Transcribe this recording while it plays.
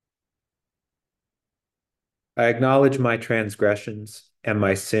I acknowledge my transgressions, and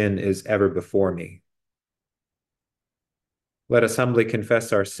my sin is ever before me. Let us humbly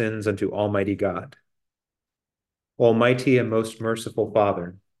confess our sins unto Almighty God. Almighty and most merciful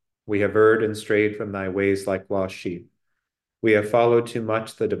Father, we have erred and strayed from thy ways like lost sheep. We have followed too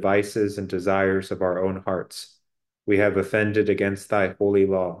much the devices and desires of our own hearts. We have offended against thy holy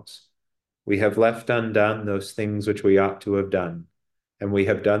laws. We have left undone those things which we ought to have done, and we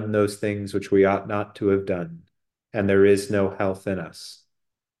have done those things which we ought not to have done, and there is no health in us.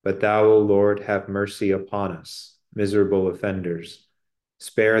 But thou, O Lord, have mercy upon us, miserable offenders.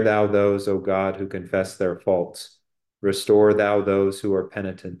 Spare thou those, O God, who confess their faults. Restore thou those who are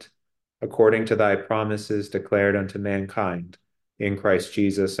penitent, according to thy promises declared unto mankind, in Christ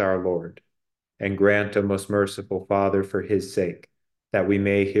Jesus our Lord. And grant, O most merciful Father, for his sake, that we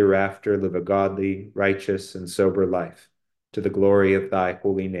may hereafter live a godly, righteous, and sober life, to the glory of thy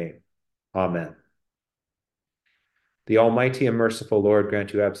holy name. Amen. The Almighty and merciful Lord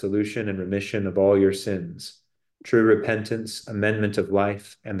grant you absolution and remission of all your sins, true repentance, amendment of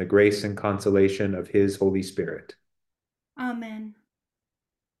life, and the grace and consolation of his Holy Spirit. Amen.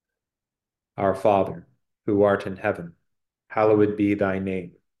 Our Father, who art in heaven, hallowed be thy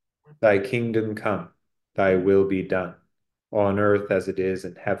name. Thy kingdom come, thy will be done, on earth as it is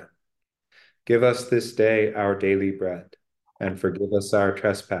in heaven. Give us this day our daily bread, and forgive us our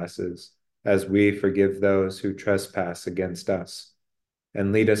trespasses, as we forgive those who trespass against us.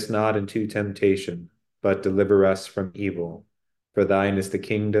 And lead us not into temptation, but deliver us from evil. For thine is the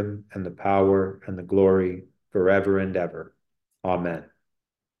kingdom, and the power, and the glory, forever and ever. Amen.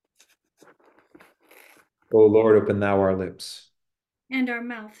 O Lord, open thou our lips. And our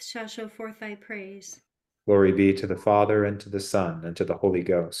mouth shall show forth thy praise, Glory be to the Father, and to the Son, and to the Holy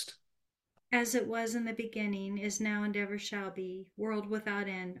Ghost. as it was in the beginning, is now, and ever shall be, world without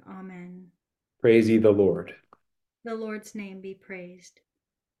end. Amen. Praise ye the Lord. The Lord's name be praised.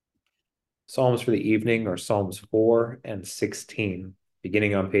 Psalms for the evening are Psalms 4 and 16,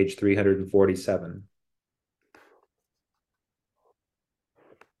 beginning on page 347.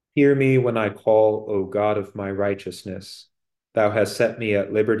 Hear me when I call, O God of my righteousness. Thou hast set me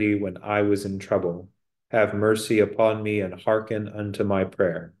at liberty when I was in trouble. Have mercy upon me and hearken unto my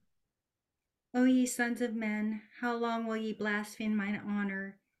prayer. O ye sons of men, how long will ye blaspheme mine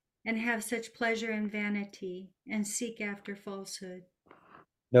honor, and have such pleasure in vanity, and seek after falsehood?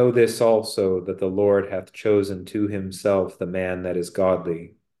 Know this also, that the Lord hath chosen to himself the man that is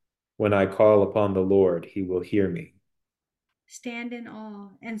godly. When I call upon the Lord, he will hear me. Stand in awe,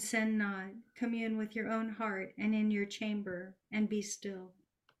 and sin not. Commune with your own heart, and in your chamber, and be still.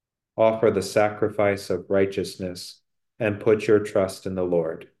 Offer the sacrifice of righteousness, and put your trust in the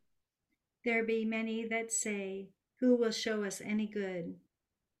Lord. There be many that say, who will show us any good?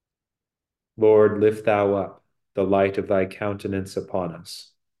 Lord, lift thou up the light of thy countenance upon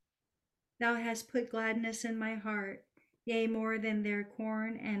us. Thou hast put gladness in my heart, yea, more than their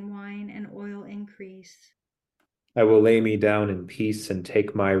corn and wine and oil increase. I will lay me down in peace and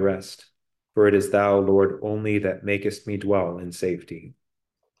take my rest, for it is thou, Lord, only that makest me dwell in safety.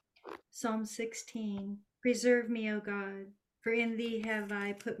 Psalm 16. Preserve me, O God, for in thee have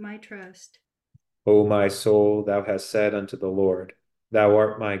I put my trust. O my soul, thou hast said unto the Lord, Thou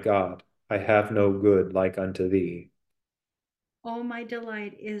art my God, I have no good like unto thee. All my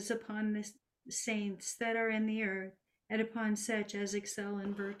delight is upon the saints that are in the earth, and upon such as excel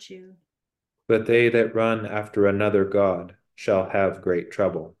in virtue. But they that run after another God shall have great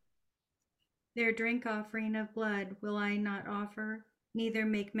trouble. Their drink offering of blood will I not offer, neither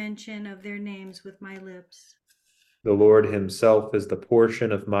make mention of their names with my lips. The Lord himself is the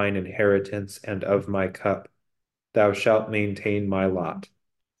portion of mine inheritance and of my cup. Thou shalt maintain my lot.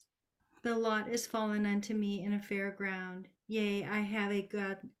 The lot is fallen unto me in a fair ground. Yea, I have a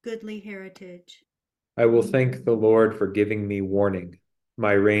goodly heritage. I will thank the Lord for giving me warning.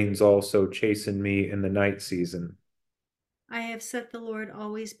 My reins also chasten me in the night season. I have set the Lord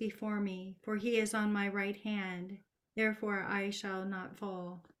always before me, for he is on my right hand. Therefore I shall not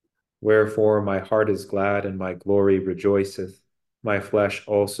fall. Wherefore my heart is glad and my glory rejoiceth. My flesh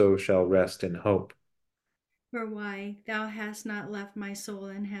also shall rest in hope. For why? Thou hast not left my soul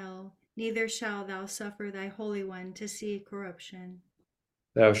in hell, neither shalt thou suffer thy Holy One to see corruption.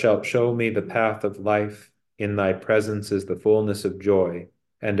 Thou shalt show me the path of life. In thy presence is the fullness of joy,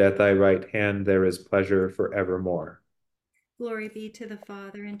 and at thy right hand there is pleasure for evermore. Glory be to the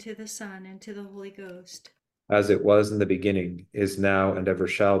Father, and to the Son, and to the Holy Ghost. As it was in the beginning, is now, and ever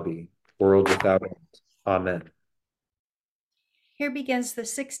shall be, world without end. Amen. Here begins the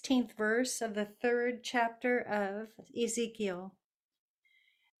 16th verse of the third chapter of Ezekiel.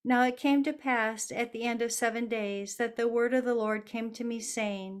 Now it came to pass at the end of 7 days that the word of the Lord came to me,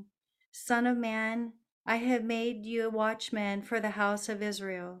 saying, Son of man, I have made you a watchman for the house of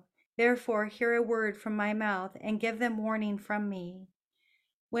Israel. Therefore hear a word from my mouth, and give them warning from me.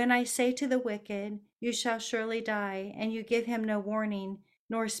 When I say to the wicked, You shall surely die, and you give him no warning,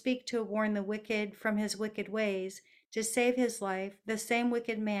 nor speak to warn the wicked from his wicked ways, to save his life, the same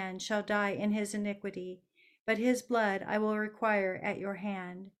wicked man shall die in his iniquity, but his blood I will require at your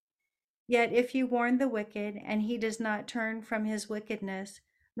hand. Yet if you warn the wicked, and he does not turn from his wickedness,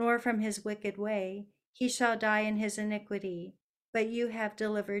 nor from his wicked way, he shall die in his iniquity, but you have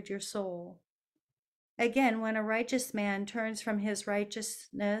delivered your soul. Again, when a righteous man turns from his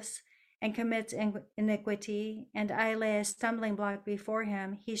righteousness and commits iniquity, and I lay a stumbling block before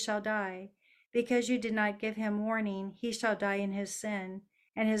him, he shall die. Because you did not give him warning, he shall die in his sin,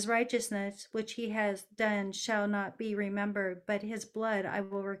 and his righteousness which he has done shall not be remembered, but his blood I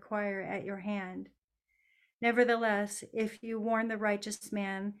will require at your hand. Nevertheless, if you warn the righteous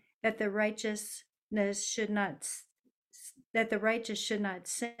man that the righteous should not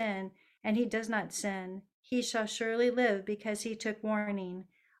sin, and he does not sin, he shall surely live because he took warning.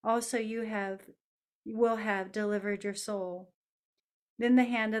 Also will have delivered your soul. Then the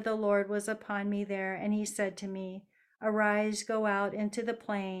hand of the Lord was upon me there, and he said to me, Arise, go out into the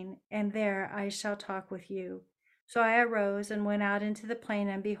plain, and there I shall talk with you. So I arose and went out into the plain,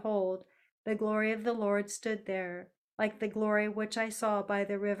 and behold, the glory of the Lord stood there, like the glory which I saw by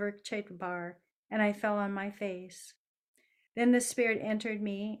the river Chebar, and I fell on my face. Then the Spirit entered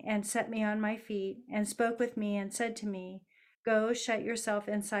me and set me on my feet, and spoke with me and said to me, Go, shut yourself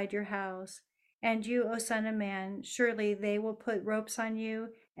inside your house. And you, O Son of Man, surely they will put ropes on you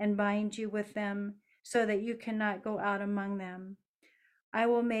and bind you with them, so that you cannot go out among them. I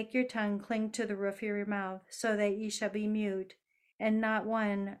will make your tongue cling to the roof of your mouth, so that ye shall be mute, and not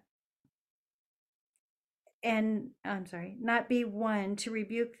be one to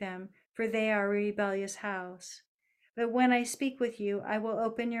rebuke them, for they are a rebellious house. But when I speak with you, I will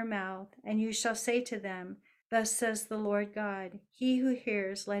open your mouth, and you shall say to them, Thus says the Lord God, He who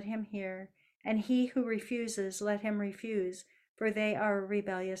hears, let him hear, and he who refuses, let him refuse, for they are a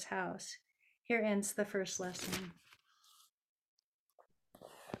rebellious house. Here ends the first lesson.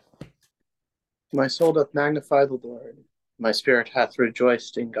 My soul doth magnify the Lord. My spirit hath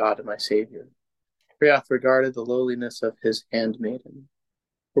rejoiced in God my Saviour. For he hath regarded the lowliness of his handmaiden.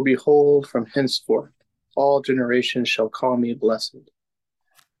 For behold, from henceforth all generations shall call me blessed.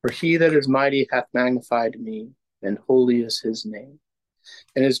 For he that is mighty hath magnified me, and holy is his name.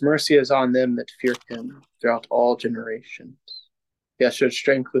 And his mercy is on them that fear him throughout all generations. He hath showed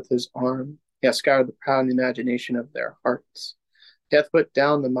strength with his arm. He hath scattered the proud in the imagination of their hearts. He hath put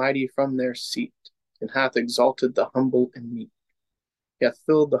down the mighty from their seat, and hath exalted the humble and meek. He hath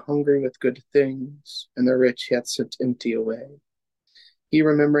filled the hungry with good things, and the rich he hath sent empty away. He,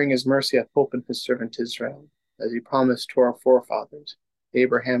 remembering his mercy, hath opened his servant Israel, as he promised to our forefathers,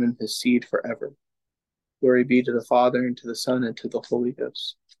 Abraham and his seed forever. Glory be to the Father, and to the Son, and to the Holy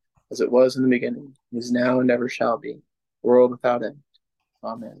Ghost, as it was in the beginning, is now, and ever shall be, world without end.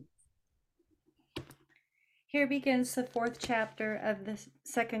 Amen. Here begins the 4th chapter of the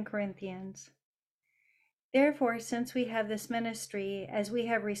 2 Corinthians. Therefore, since we have this ministry, as we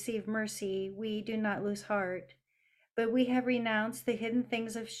have received mercy, we do not lose heart. But we have renounced the hidden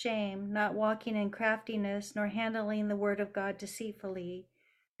things of shame, not walking in craftiness, nor handling the word of God deceitfully,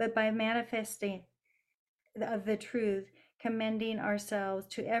 but by manifesting of the truth, commending ourselves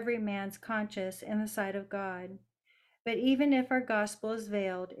to every man's conscience in the sight of God. But even if our gospel is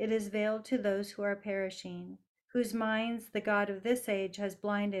veiled, it is veiled to those who are perishing, whose minds the God of this age has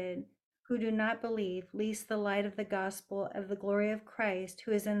blinded, who do not believe, lest the light of the gospel of the glory of Christ,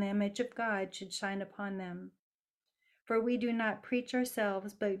 who is in the image of God, should shine upon them. For we do not preach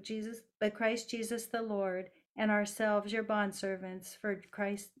ourselves, but Christ Jesus the Lord, and ourselves your bondservants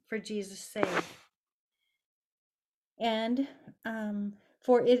for Jesus' sake. And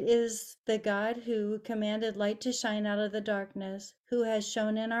for it is the God who commanded light to shine out of the darkness, who has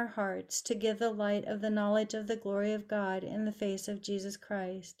shown in our hearts to give the light of the knowledge of the glory of God in the face of Jesus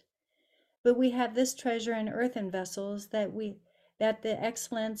Christ. But we have this treasure in earthen vessels, that the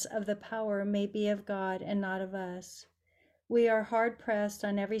excellence of the power may be of God and not of us. We are hard pressed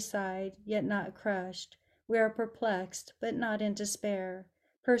on every side, yet not crushed. We are perplexed, but not in despair,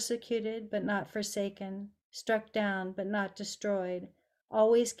 persecuted, but not forsaken, struck down, but not destroyed,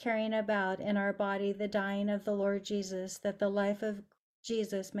 always carrying about in our body the dying of the Lord Jesus, that the life of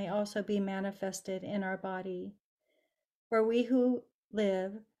Jesus may also be manifested in our body. For we who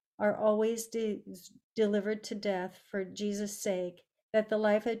live are always delivered to death for Jesus' sake, that the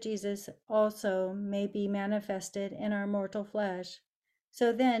life of Jesus also may be manifested in our mortal flesh.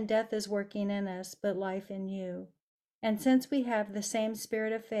 So then death is working in us, but life in you. And since we have the same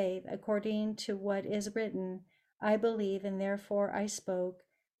spirit of faith, according to what is written, I believe and therefore I spoke,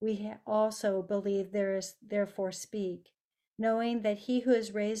 we also believe, therefore speak, knowing that he who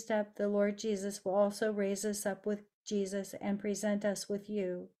has raised up the Lord Jesus will also raise us up with Jesus and present us with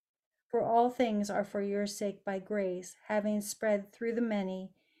you. For all things are for your sake by grace, having spread through the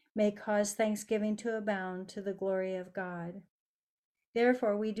many, may cause thanksgiving to abound to the glory of God.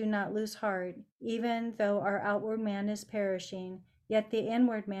 Therefore we do not lose heart, even though our outward man is perishing, yet the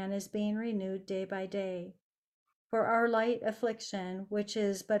inward man is being renewed day by day. For our light affliction, which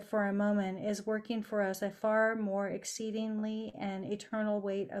is but for a moment, is working for us a far more exceedingly and eternal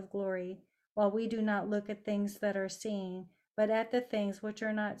weight of glory, while we do not look at things that are seen, but at the things which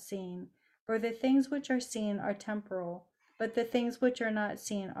are not seen. For the things which are seen are temporal, but the things which are not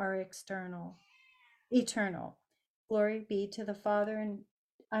seen are eternal. Glory be to the Father and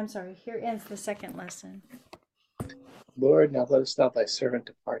here ends the second lesson. Lord, now lettest thou thy servant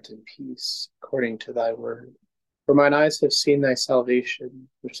depart in peace, according to thy word. For mine eyes have seen thy salvation,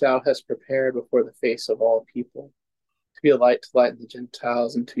 which thou hast prepared before the face of all people, to be a light to lighten the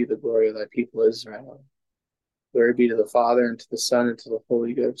Gentiles, and to be the glory of thy people Israel. Glory be to the Father, and to the Son, and to the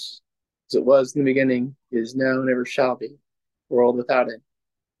Holy Ghost, as it was in the beginning, is now, and ever shall be, world without end.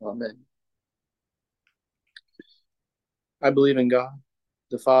 Amen. I believe in God,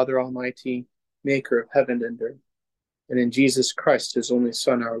 the Father Almighty, maker of heaven and earth, and in Jesus Christ, his only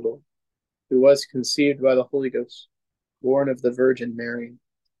Son, our Lord, who was conceived by the Holy Ghost, born of the Virgin Mary,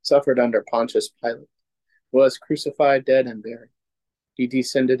 suffered under Pontius Pilate, was crucified, dead, and buried. He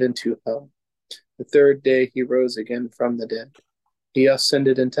descended into hell. The third day he rose again from the dead. He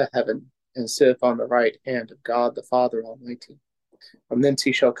ascended into heaven, and sitteth on the right hand of God the Father Almighty. From thence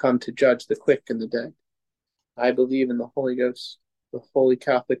he shall come to judge the quick and the dead. I believe in the Holy Ghost, the Holy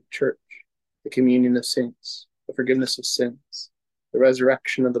Catholic Church, the communion of saints, the forgiveness of sins, the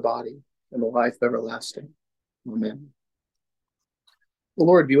resurrection of the body, and the life everlasting. Amen. The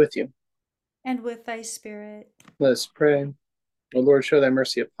Lord be with you. And with thy spirit. Let us pray. O Lord, show thy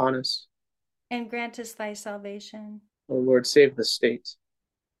mercy upon us. And grant us thy salvation. O Lord, save the state.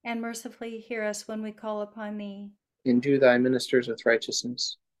 And mercifully hear us when we call upon thee. Endue thy ministers with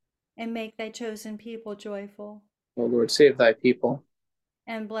righteousness. And make thy chosen people joyful. O Lord, save thy people.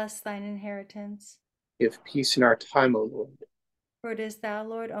 And bless thine inheritance. Give peace in our time, O Lord. For it is thou,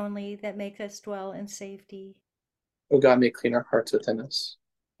 Lord, only that makest us dwell in safety. O God, may clean our hearts within us.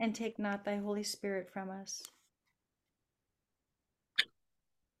 And take not thy Holy Spirit from us.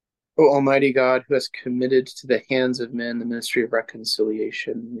 O Almighty God, who hast committed to the hands of men the ministry of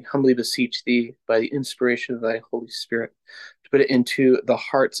reconciliation, we humbly beseech thee, by the inspiration of thy Holy Spirit, to put it into the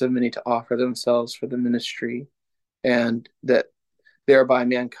hearts of many to offer themselves for the ministry, and that thereby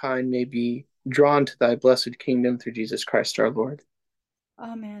mankind may be drawn to thy blessed kingdom through Jesus Christ our Lord.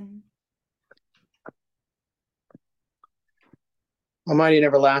 Amen. Almighty and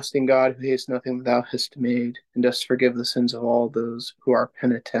everlasting God, who hatest nothing that thou hast made, and dost forgive the sins of all those who are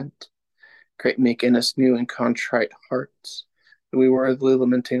penitent, make in us new and contrite hearts, that we, worthily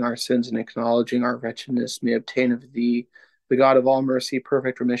lamenting our sins and acknowledging our wretchedness, may obtain of thee, the God of all mercy,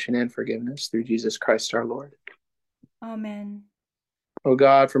 perfect remission and forgiveness, through Jesus Christ our Lord. Amen. O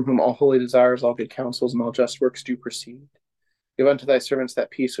God, from whom all holy desires, all good counsels, and all just works do proceed, give unto thy servants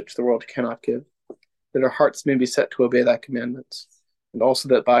that peace which the world cannot give, that our hearts may be set to obey thy commandments, and also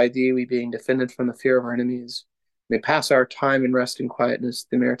that by thee we, being defended from the fear of our enemies, may pass our time in rest and quietness,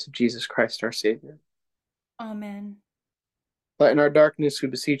 the merits of Jesus Christ our Savior. Amen. Lighten our darkness, we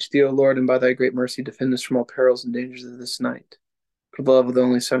beseech thee, O Lord, and by thy great mercy defend us from all perils and dangers of this night. For the love of the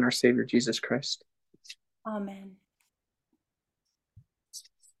only Son, our Savior, Jesus Christ. Amen.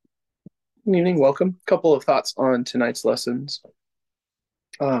 Good evening, welcome. A couple of thoughts on tonight's lessons.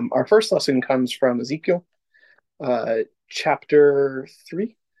 Our first lesson comes from Ezekiel, chapter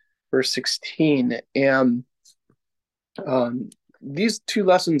 3, verse 16. And these two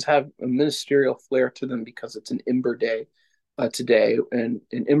lessons have a ministerial flair to them because it's an Imber Day today. And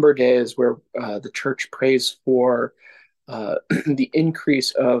an Imber Day is where the church prays for the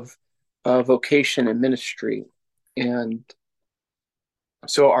increase of vocation and ministry. And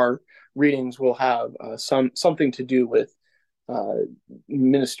so our readings will have something to do with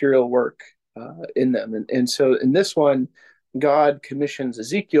ministerial work in them. And so in this one, God commissions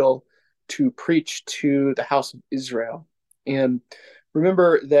Ezekiel to preach to the house of Israel. And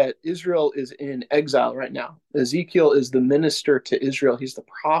remember that Israel is in exile right now. Ezekiel is the minister to Israel. He's the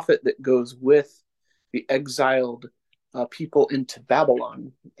prophet that goes with the exiled people into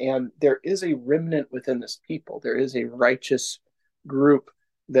Babylon. And there is a remnant within this people. There is a righteous group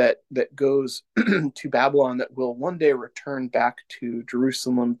that goes to Babylon that will one day return back to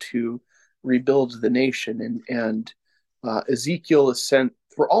Jerusalem to rebuild the nation. And Ezekiel is sent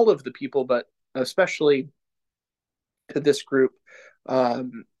for all of the people, but especially to this group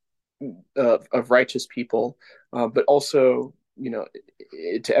of righteous people, but also,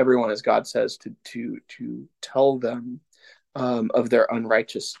 to everyone, as God says, to tell them of their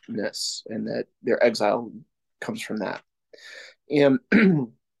unrighteousness and that their exile comes from that. And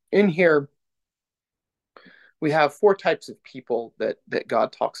in here, we have four types of people that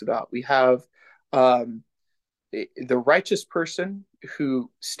God talks about. We have the righteous person who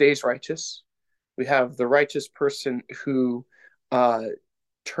stays righteous. We have the righteous person who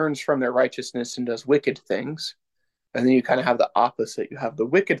turns from their righteousness and does wicked things. And then you kind of have the opposite. You have the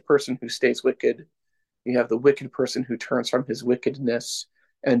wicked person who stays wicked. You have the wicked person who turns from his wickedness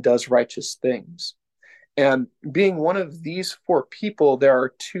and does righteous things. And being one of these four people, there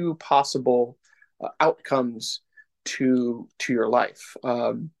are two possible outcomes to your life.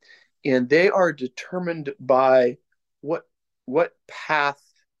 And they are determined by what path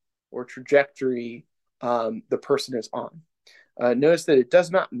or trajectory the person is on. Notice that it does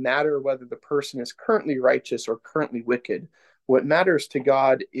not matter whether the person is currently righteous or currently wicked. What matters to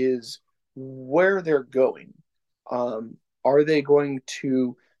God is where they're going. Are they going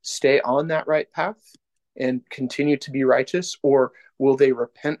to stay on that right path and continue to be righteous, or will they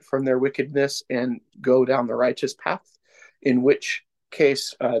repent from their wickedness and go down the righteous path, in which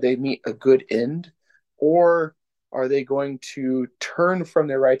case they meet a good end? Or are they going to turn from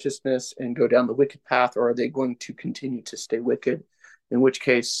their righteousness and go down the wicked path, or are they going to continue to stay wicked, in which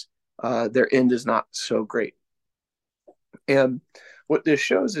case their end is not so great? And what this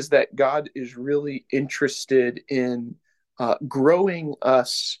shows is that God is really interested in growing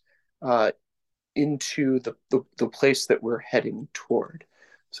us into the place that we're heading toward.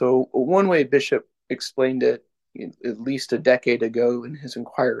 So one way Bishop explained it at least a decade ago in his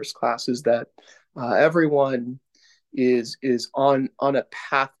Inquirer's class is that everyone is on a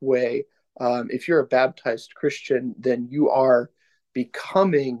pathway. If you're a baptized Christian, then you are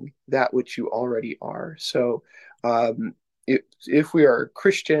becoming that which you already are. So if we are a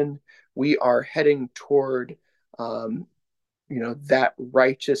Christian, we are heading toward that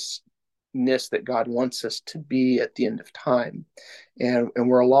righteousness that God wants us to be at the end of time, and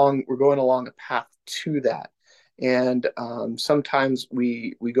we're going along a path to that. And sometimes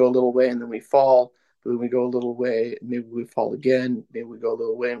we go a little way and then we fall, but then we go a little way, maybe we fall again, maybe we go a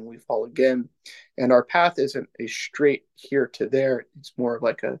little way and we fall again. And our path isn't a straight here to there. It's more of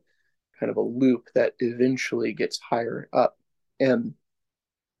like a kind of a loop that eventually gets higher up. And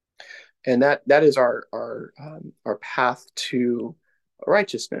that is our path to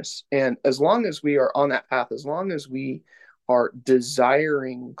righteousness. And as long as we are on that path, as long as we are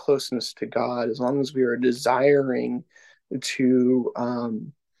desiring closeness to God, as long as we are desiring to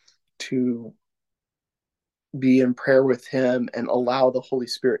be in prayer with Him and allow the Holy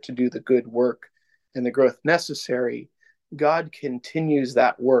Spirit to do the good work and the growth necessary, God continues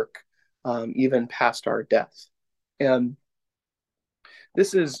that work even past our death. And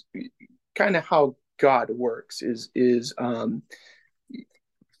this is kind of how God works. Is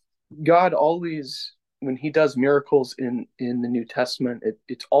God always, when He does miracles in the New Testament,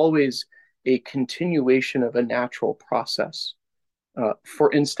 it's always a continuation of a natural process.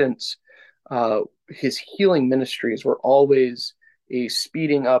 For instance, His healing ministries were always a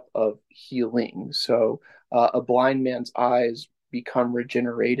speeding up of healing. So a blind man's eyes become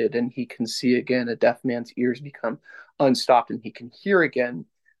regenerated and he can see again. A deaf man's ears become unstopped and he can hear again.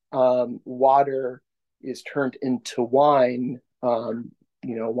 Water is turned into wine.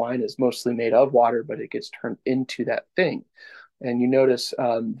 Wine is mostly made of water, but it gets turned into that thing. And you notice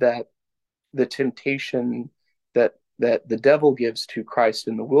that the temptation that the devil gives to Christ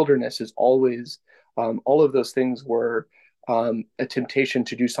in the wilderness is always, all of those things were a temptation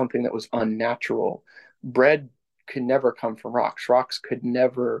to do something that was unnatural. Bread could never come from rocks. Rocks could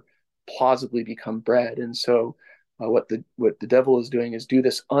never plausibly become bread. And so what the devil is doing is do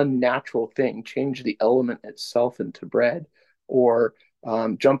this unnatural thing, change the element itself into bread, or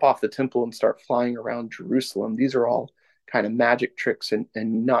jump off the temple and start flying around Jerusalem. These are all kind of magic tricks and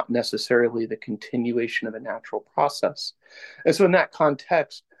not necessarily the continuation of a natural process. And so in that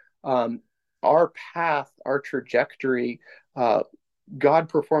context, our path, our trajectory, God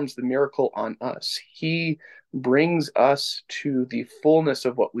performs the miracle on us. He brings us to the fullness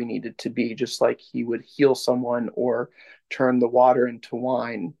of what we needed to be, just like He would heal someone or turn the water into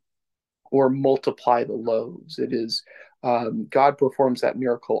wine or multiply the loaves. It is God performs that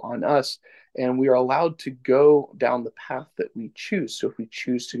miracle on us, and we are allowed to go down the path that we choose. So if we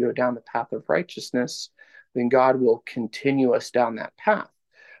choose to go down the path of righteousness, then God will continue us down that path.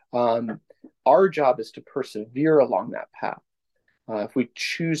 Um, our job is to persevere along that path. If we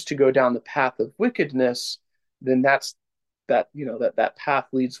choose to go down the path of wickedness, then that path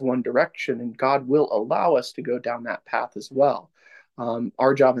leads one direction, and God will allow us to go down that path as well.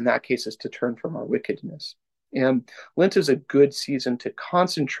 Our job in that case is to turn from our wickedness. And Lent is a good season to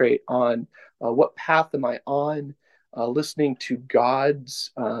concentrate on what path am I on, listening to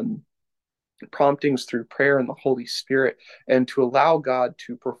God's promptings through prayer and the Holy Spirit, and to allow God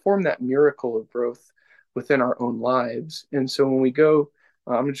to perform that miracle of growth within our own lives. And so when we go,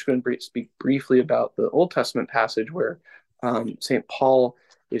 I'm just going to speak briefly about the Old Testament passage where St. Paul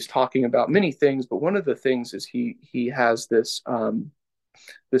is talking about many things, but one of the things is he has this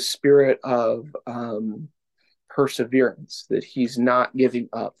spirit of perseverance, that he's not giving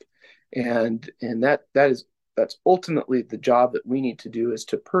up, and that's ultimately the job that we need to do, is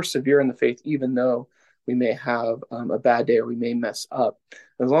to persevere in the faith even though we may have a bad day or we may mess up.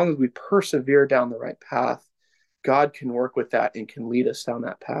 As long as we persevere down the right path, God can work with that and can lead us down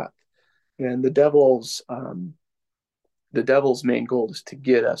that path. And the devil's main goal is to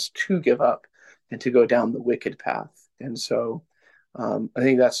get us to give up and to go down the wicked path. And so I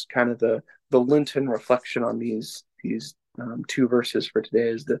think that's kind of the Lenten reflection on these two verses for today,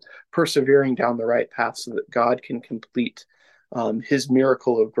 is the persevering down the right path so that God can complete his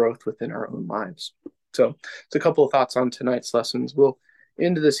miracle of growth within our own lives. So it's a couple of thoughts on tonight's lessons. We'll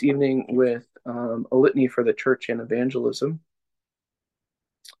end this evening with a litany for the church and evangelism.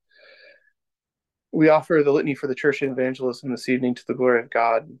 We offer the litany for the church and evangelism this evening to the glory of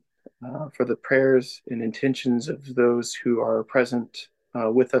God, for the prayers and intentions of those who are present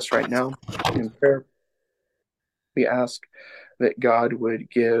with us right now in prayer. We ask that God would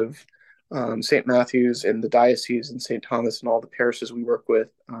give St. Matthew's and the diocese and St. Thomas and all the parishes we work with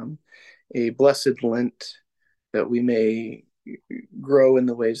a blessed Lent, that we may grow in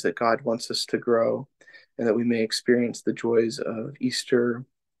the ways that God wants us to grow, and that we may experience the joys of Easter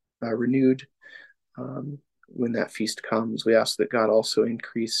renewed when that feast comes. We ask that God also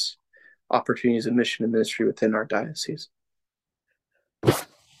increase opportunities of mission and ministry within our diocese.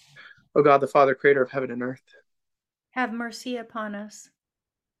 O God, the Father, creator of heaven and earth, have mercy upon us.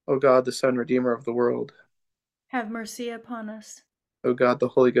 O God, the Son, redeemer of the world, have mercy upon us. O God, the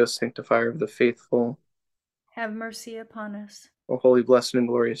Holy Ghost, sanctifier of the faithful, have mercy upon us. O holy, blessed, and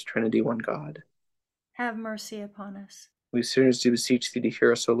glorious Trinity, one God, have mercy upon us. We sinners do beseech thee to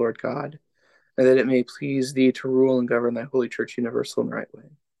hear us, O Lord God, and that it may please thee to rule and govern thy holy church universal in the right way.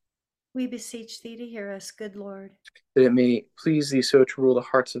 We beseech thee to hear us, good Lord. That it may please thee so to rule the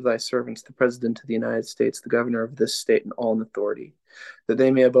hearts of thy servants, the President of the United States, the governor of this state, and all in authority, that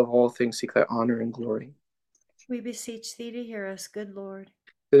they may above all things seek thy honor and glory. We beseech thee to hear us, good Lord.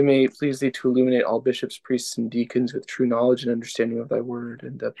 That it may please thee to illuminate all bishops, priests, and deacons with true knowledge and understanding of thy word,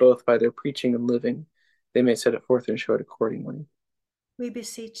 and that both by their preaching and living they may set it forth and show it accordingly. We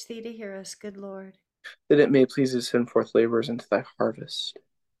beseech thee to hear us, good Lord. That it may please thee to send forth laborers into thy harvest.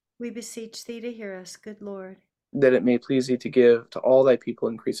 We beseech thee to hear us, good Lord. That it may please thee to give to all thy people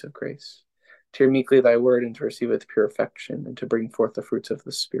increase of grace, to hear meekly thy word, and to receive with pure affection, and to bring forth the fruits of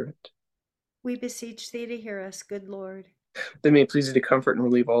the Spirit. We beseech thee to hear us, good Lord. That it may please thee to comfort and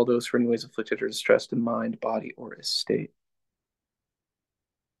relieve all those who are in ways afflicted or distressed in mind, body, or estate.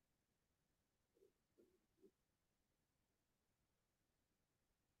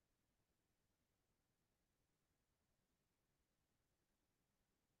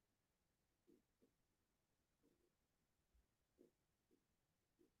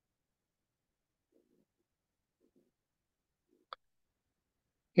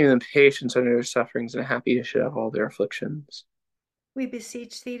 Give them patience under their sufferings, and happy to should have all their afflictions. We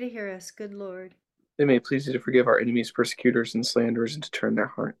beseech thee to hear us, good Lord. They may please thee to forgive our enemies, persecutors, and slanderers, and to turn their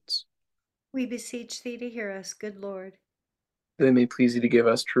hearts. We beseech thee to hear us, good Lord. They may please thee to give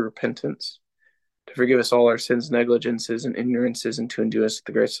us true repentance, to forgive us all our sins, negligences, and ignorances, and to endue us with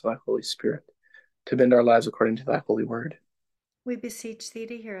the grace of thy Holy Spirit, to bend our lives according to thy holy word. We beseech thee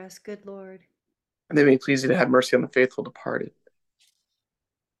to hear us, good Lord. They may please thee to have mercy on the faithful departed,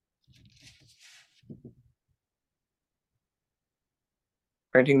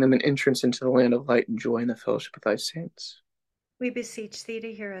 granting them an entrance into the land of light and joy in the fellowship of thy saints. We beseech thee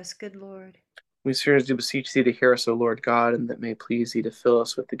to hear us, good Lord. We sinners do beseech thee to hear us, O Lord God, and that may please thee to fill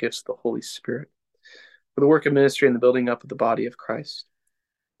us with the gifts of the Holy Spirit, for the work of ministry and the building up of the body of Christ.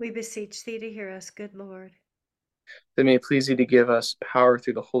 We beseech thee to hear us, good Lord. That it may please thee to give us power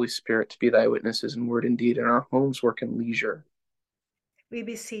through the Holy Spirit to be thy witnesses in word and deed in our homes, work, and leisure. We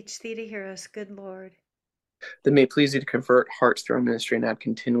beseech thee to hear us, good Lord. That it may please thee to convert hearts through our ministry and add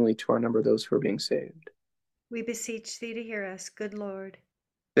continually to our number those who are being saved. We beseech thee to hear us, good Lord.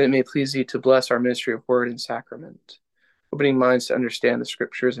 That it may please thee to bless our ministry of word and sacrament, opening minds to understand the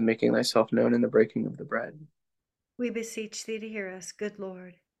scriptures and making thyself known in the breaking of the bread. We beseech thee to hear us, good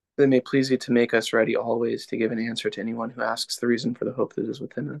Lord. That it may please thee to make us ready always to give an answer to anyone who asks the reason for the hope that is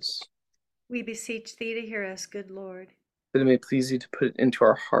within us. We beseech thee to hear us, good Lord. That it may please thee to put it into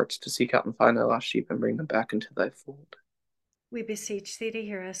our hearts to seek out and find thy lost sheep and bring them back into thy fold. We beseech thee to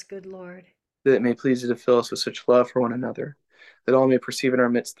hear us, good Lord. That it may please thee to fill us with such love for one another, that all may perceive in our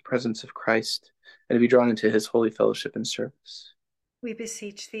midst the presence of Christ, and to be drawn into his holy fellowship and service. We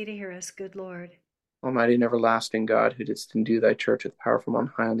beseech thee to hear us, good Lord. Almighty and everlasting God, who didst endue thy church with power from on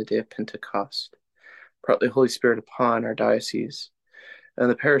high on the day of Pentecost, brought the Holy Spirit upon our diocese, and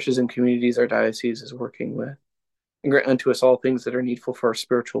the parishes and communities our diocese is working with, and grant unto us all things that are needful for our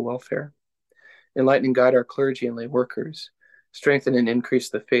spiritual welfare. Enlighten and guide our clergy and lay workers, strengthen and increase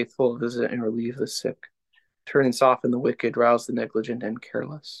the faithful, visit and relieve the sick, turn and soften the wicked, rouse the negligent and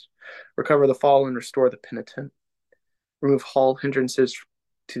careless, recover the fallen, restore the penitent, remove all hindrances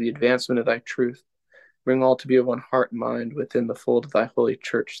to the advancement of thy truth, bring all to be of one heart and mind within the fold of thy holy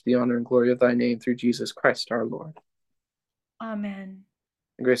church, the honor and glory of thy name through Jesus Christ our Lord. Amen.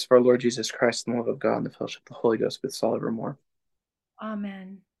 The grace of our Lord Jesus Christ, and the love of God, and the fellowship of the Holy Ghost be with us all evermore.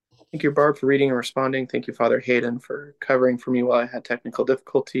 Amen. Thank you, Barb, for reading and responding. Thank you, Father Hayden, for covering for me while I had technical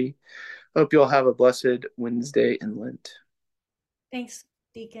difficulty. I hope you all have a blessed Wednesday in Lent. Thanks,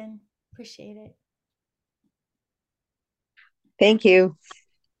 Deacon. Appreciate it. Thank you.